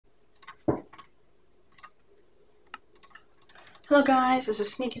Hello guys, this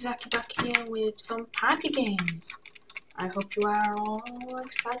is Sneaky Zaki back here with some party games. I hope you are all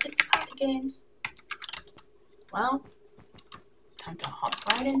excited for party games. Well, time to hop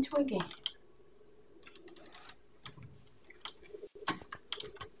right into a game.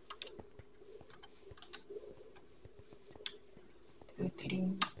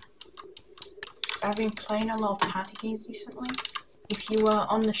 So I've been playing a lot of party games recently. If you were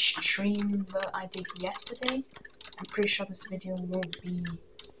on the stream that I did yesterday, I'm pretty sure this video won't be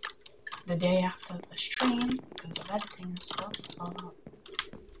the day after the stream because of editing and stuff.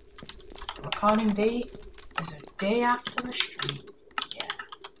 Recording date is a day after the stream. Yeah.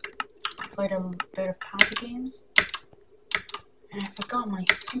 I played a bit of party games. And I forgot my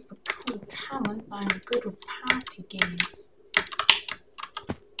super cool talent that I'm good with party games.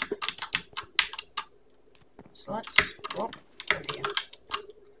 So let's go over here.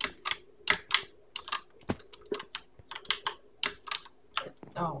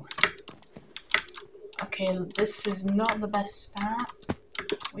 Oh. Okay, this is not the best start.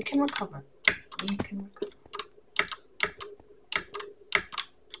 We can recover. We can recover.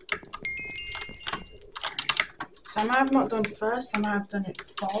 So I might have not done first, I might have done it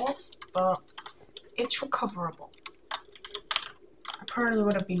fourth, but it's recoverable. I probably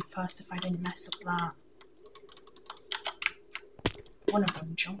would have been first if I didn't mess up that. One of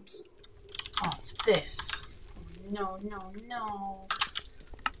them jumps. Oh, it's this. No, no, no.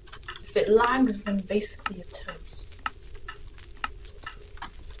 If it lags, then basically you're toast.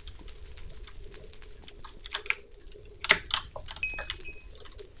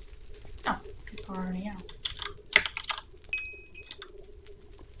 Oh, people are already out.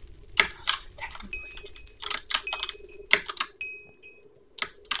 That's a technical lead.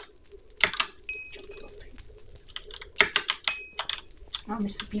 Jumped a little too. Oh,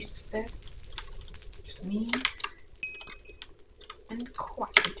 Mr. Beast's dead. Just me. And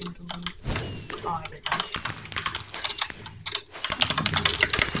Quack-a-doodle. Oh, I did that.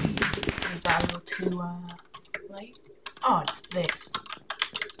 Is that a little too late? Oh, it's this.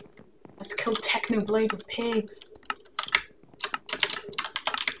 Let's kill Technoblade with pigs.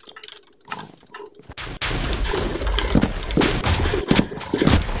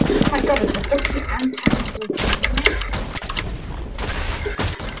 Oh my god, is a donkey and Technoblade together?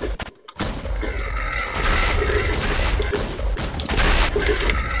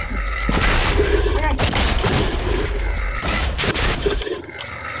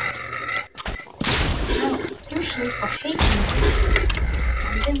 For hating this,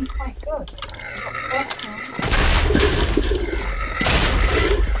 I'm doing quite good. I've got 4 kills.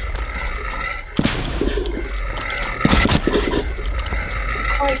 I'm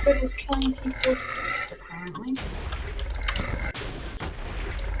quite good with killing people with pigs, apparently.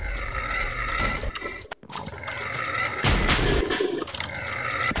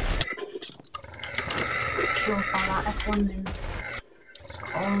 Killed by that F1 dude. Just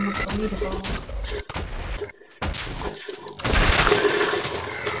crawling up the leaderboard.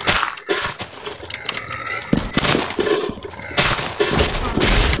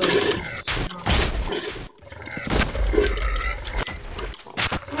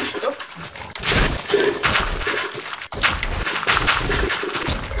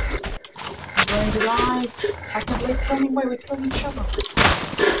 Alive! Technically killing where we kill each other.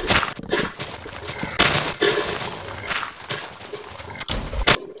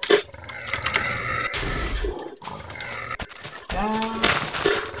 Down.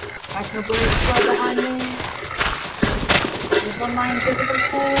 Technoblade's right behind me. He's on my invisible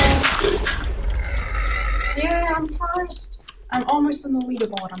tail. Yeah, I'm first. I'm almost on the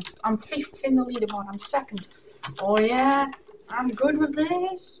leaderboard. I'm 5th in the leaderboard. I'm 2nd. Oh yeah, I'm good with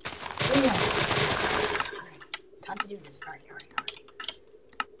this. Oh yeah. Time to do this. Alright.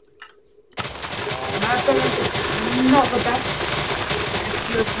 And I've done not the best at a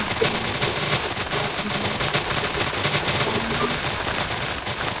few of these games.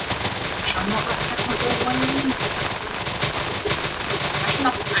 Which I'm not that technical when you mean. Actually,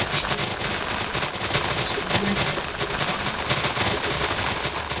 not actually technical. Just really good.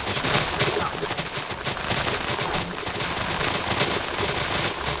 Actually, that's so bad.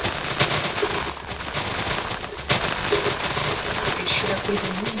 Should have been me,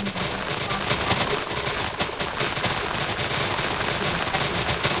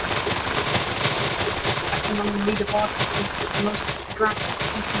 second on the leaderboard with the most grass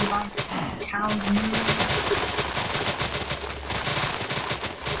eaten by cows and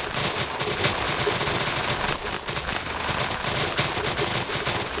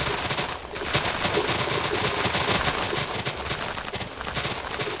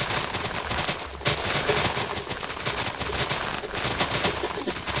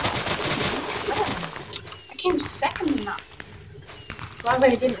However,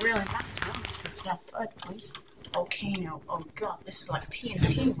 it didn't really matter because they're third place. Volcano. Oh god, this is like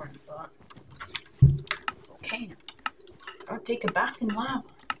TNT run, but volcano. Don't take a bath in lava.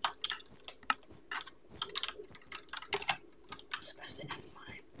 It's best in F5.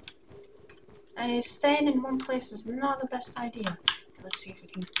 And staying in one place is not the best idea. Let's see if we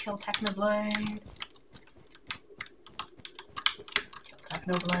can kill Technoblade. Kill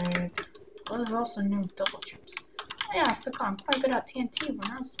Technoblade. Well, there's also no double jumps. Oh yeah, I forgot, I'm quite good at TNT when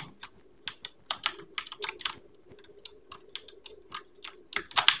I was small.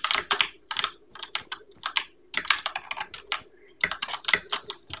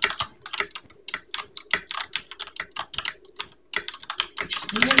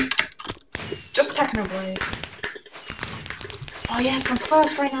 Just Technoblade. Oh yes, I'm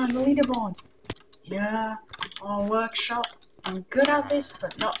first right now on the leaderboard. Yeah, our workshop. I'm good at this,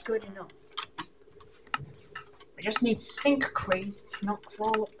 but not good enough. I just need stink craze to not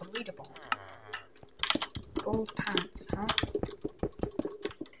crawl up the leaderboard. Gold pants, huh?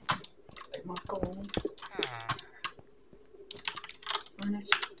 Bit more gold.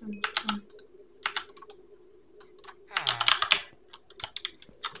 Furnace. Done, done.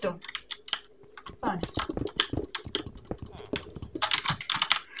 Done. Furnace.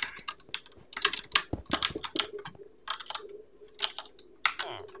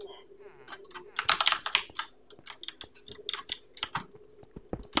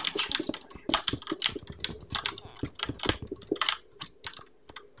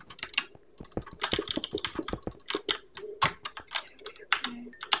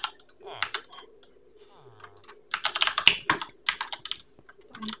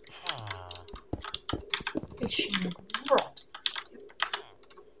 Fishing rod.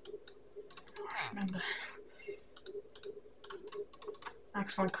 Remember.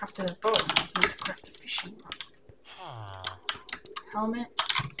 Excellent, crafted a boat. I was meant to craft a fishing rod. Helmet.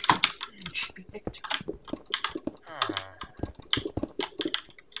 And it should be Victor.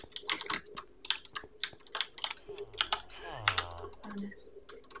 Furnace.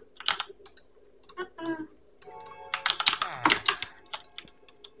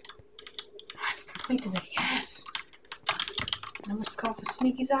 I've completed it, yes! Another score for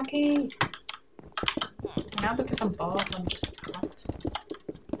Sneaky Zaki! Now because I'm bored, I'm just collect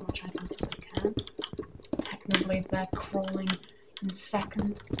as much items as I can. Technoblade there crawling in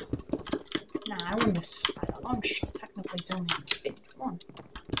second. Nah, I won this by a long shot. Technoblade's only on his 5th one.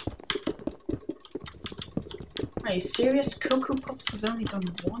 Are you serious? Cocoa Puffs has only done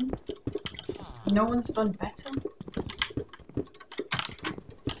 1? No one's done better?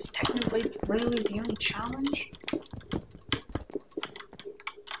 Is Technoblade really the only challenge?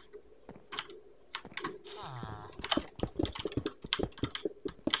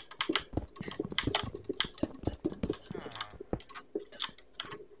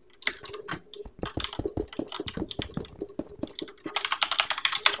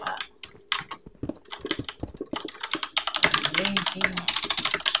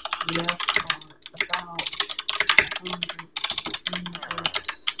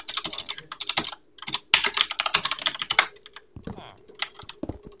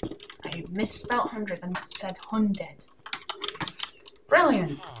 I misspelled 100 and said hundred.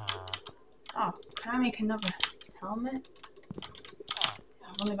 Brilliant! Oh, can I make another helmet?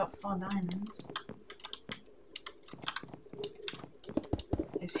 I've only got 4 diamonds.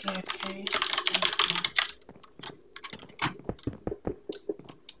 Is he AFK?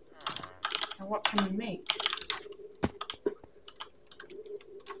 Now what can we make?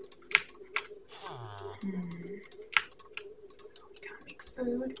 We can't make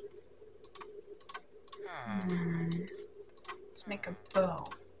food. Let's make a bow.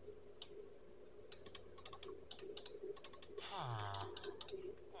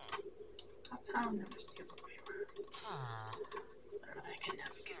 That's how I noticed the other way around. I can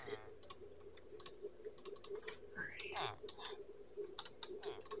never get it. Alright.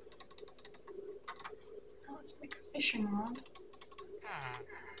 Now let's make a fishing rod.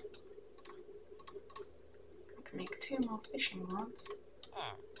 We can make 2 more fishing rods.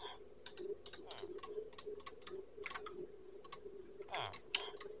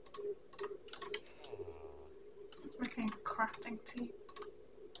 Let's make a crafting table.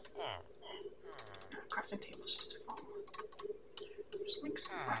 Crafting table's just fun. Just make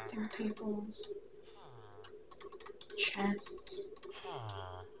some crafting tables. Chests.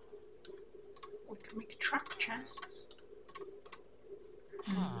 We can make trap chests.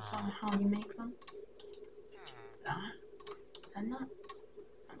 That's not how you make them. That. And that.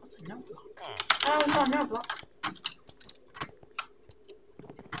 And that's a no block. Oh, we got a no block.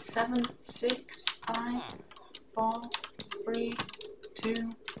 7, 6, 5, 4, 3,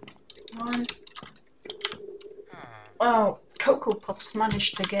 2, 1. Well, Cocoa Puffs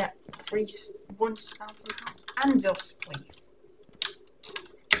managed to get 1 star somehow. Anvil Spleef.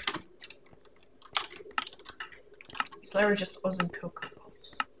 It's literally just us and Cocoa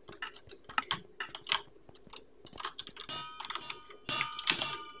Puffs.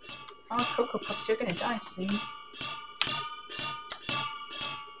 Oh, Cocoa Puffs, you're gonna die soon.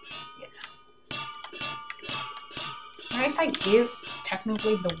 Now, if I give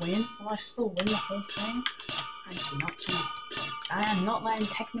Technoblade the win, will I still win the whole thing? I do not know. I am not letting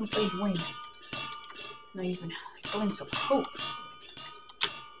Technoblade win. Not even a glimpse of hope.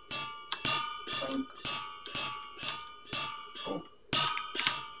 Blink. Oh.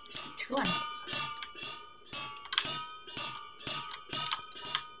 I see 2 angles.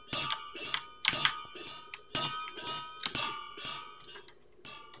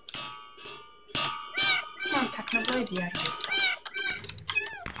 Come on, Technoblade, yeah, just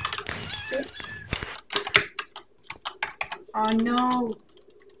good. Oh no!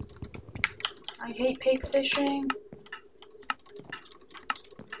 I hate pig fishing.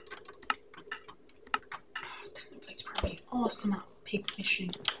 Technoblade's probably awesome at pig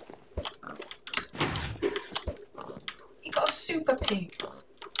fishing. He got a super pig.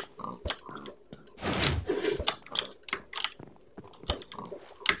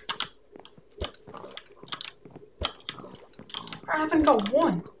 I haven't got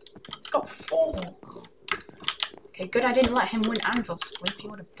 1. It's got 4. Okay, good I didn't let him win Anvil Spleef. He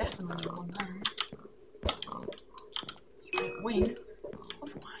would have definitely won then. He might win,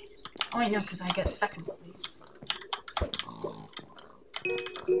 otherwise. Oh wait, no, because I get 2nd place.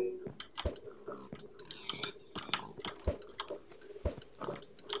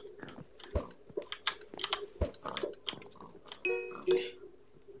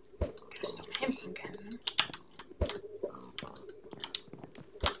 Gotta stop him from getting them.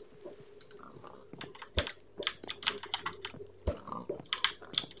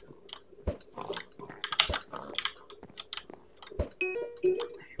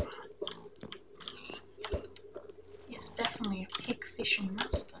 Yes, definitely a pig fishing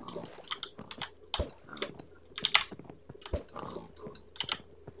master.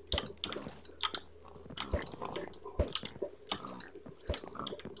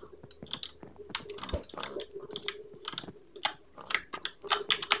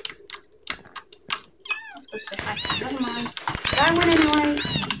 Let's go say hi to never mind. But I win anyways.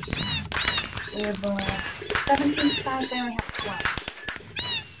 We have 17 stars, they only have 12.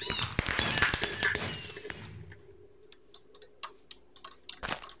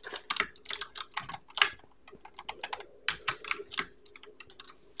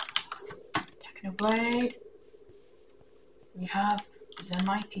 Technoblade. We have the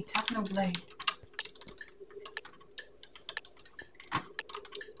mighty Technoblade.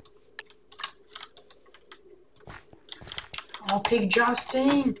 Oh, pig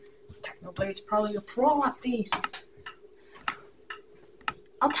jousting! Technoblade's probably a pro at these.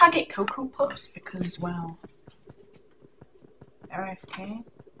 I'll tag it Cocoa Puffs because, well, they're AFK.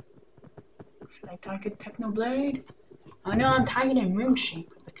 Should I tag it Technoblade? Oh no, I'm tagging it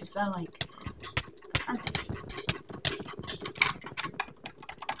Moonshaper because they're like...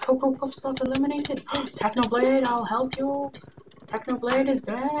 Cocoa Puffs got eliminated. Technoblade, I'll help you. Technoblade is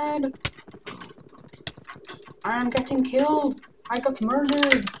dead. I'm getting killed. I got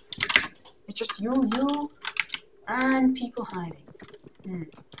murdered. It's just you, and people hiding.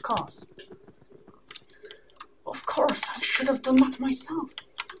 Of course. Of course, I should have done that myself.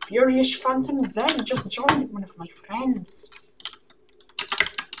 Furious Phantom Z just joined, one of my friends.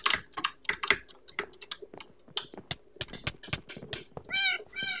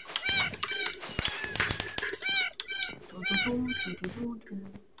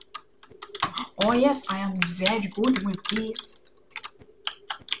 Oh yes, I am very good with this.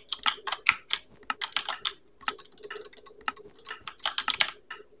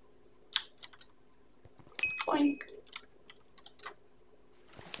 Boink.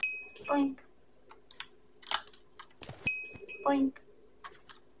 Boink. Boink.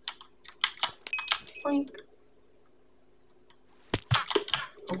 Boink.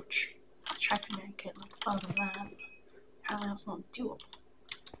 Ouch. I'll try to make it like further there. Apparently that's not doable.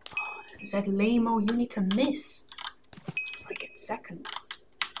 Said lame-o, you need to miss. It's like it's 2nd.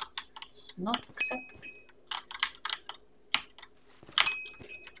 It's not acceptable.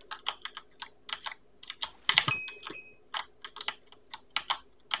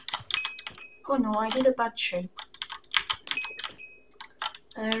 Oh no, I did a bad shape.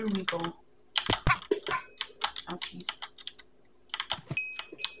 There we go. Oh jeez.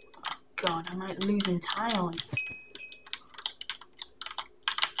 Oh god, I might lose entirely.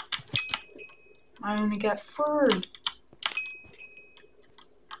 I only get 3.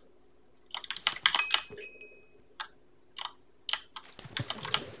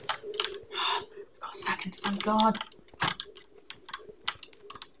 Got 2nd, thank God.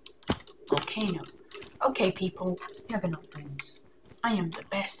 Volcano. Okay, people, you have enough rooms. I am the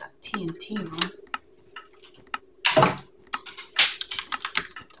best at TNT run.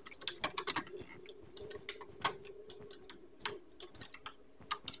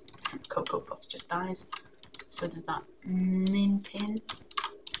 Cocoa Puffs just dies. So does that min pin.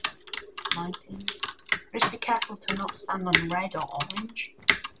 My pin. Just be careful to not stand on red or orange.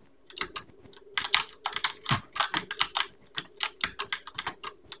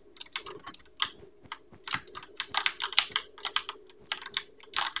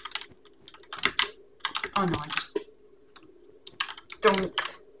 Oh no, I just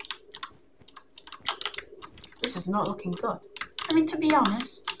dunked. This is not looking good. I mean, to be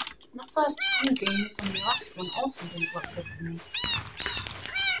honest, the first few games and the last one also didn't look good for me.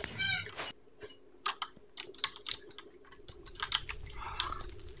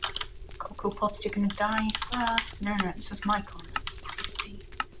 Cocoa Puffs, you're gonna die first. No, this is my corner. Obviously.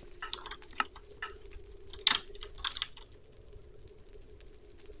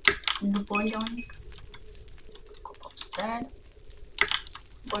 The boy doink. Cocoa Puffs dead.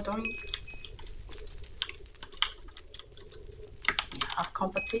 Boy doink. Have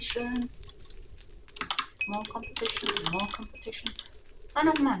competition. More competition. More competition. Oh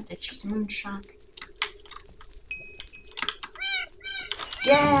no, man, it's just Moonshack.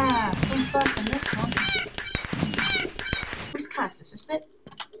 Yeah! I'm first in this one. Whose car is this? Is it?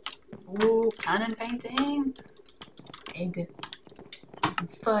 Ooh, cannon painting. Egg. I'm in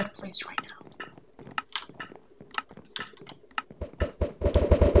 3rd place right now.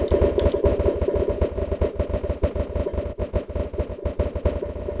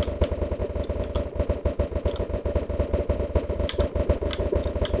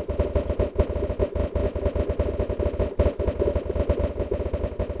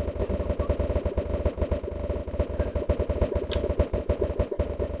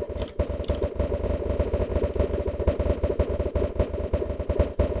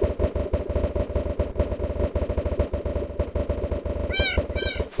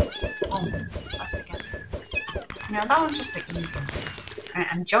 Yeah, that was just the easy one. Alright,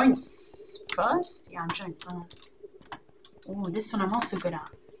 I'm joined first? Yeah, I'm joined first. Oh, this one I'm also good at.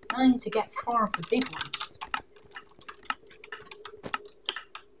 I need to get 4 of the big ones.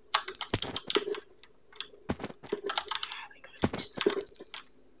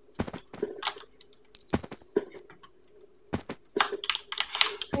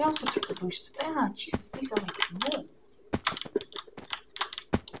 I also took the booster there. Jesus, these are like more.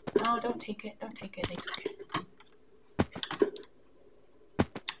 No, don't take it, don't take it, they took it.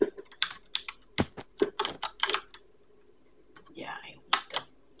 Yeah, I don't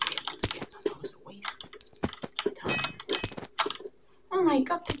be able to get that. That was a waste of time. Oh my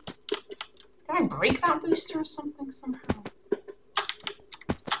god, did I break that booster or something somehow?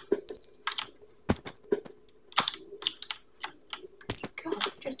 God,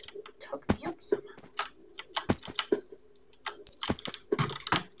 it just took me up somehow.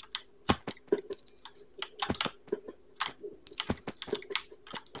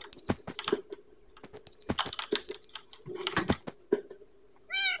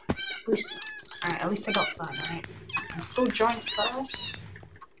 Booster. Alright, at least I got 3rd, alright. I'm still joined first.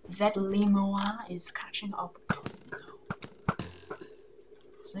 Zed Limoa is catching up.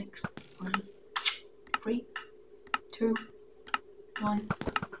 6, 5, 3, 2, 1.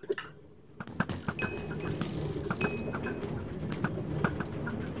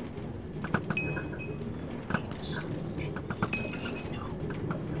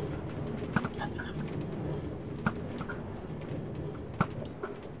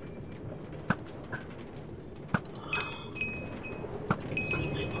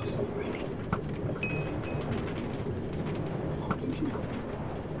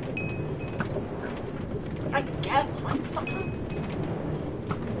 I get points somehow?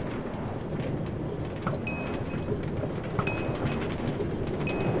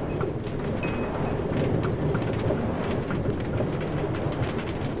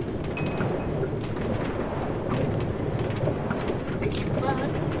 I came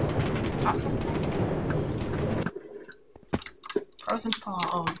 3rd. Is that something? Frozen Fall.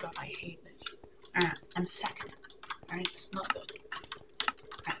 Oh god, I hate this. Alright, I'm 2nd. Alright, it's not good.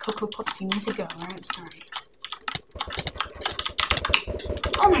 Alright, Cocoa Puffs, you need to go. Alright, I'm sorry.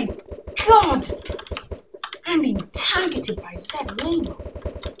 Oh my god! I'm being targeted by Zed Limo.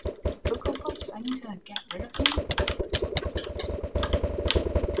 Cocoa Puffs, I need to get rid of you.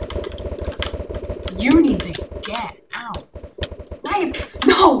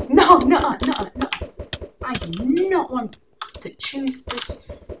 No! I do not want to choose this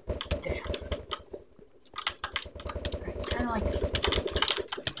death. Right, it's kind of like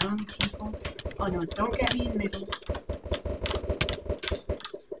throwing people. Oh no, don't get me in the middle.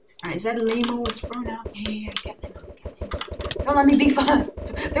 Alright, Zed Limo was thrown out. Yeah, get him out, get him out. Don't let me be third!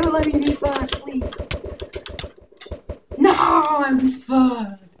 Don't let me be third, please! No, I'm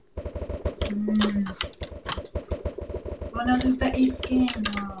third! Oh no, this is the 8th game.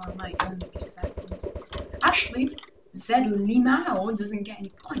 Oh, I might only be second. Actually, Zed Limao doesn't get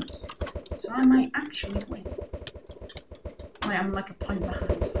any points, so I might actually win. Wait, I'm like a point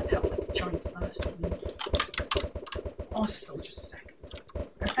behind, so I'd have like a joint first win. Or still just second.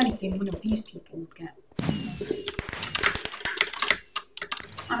 Or if anything, one of these people would get first.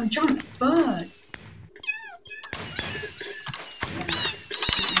 I'm joint third!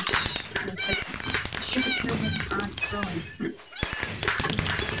 No, 6. Stupid snowflakes aren't throwing.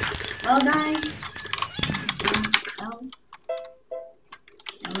 Well, guys.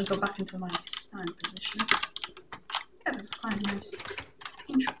 Let me go back into my starting position. Yeah, that's quite a nice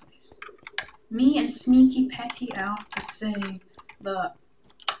intro place. Me and Sneaky Petty, I have to say that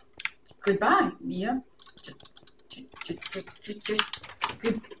goodbye. Yeah.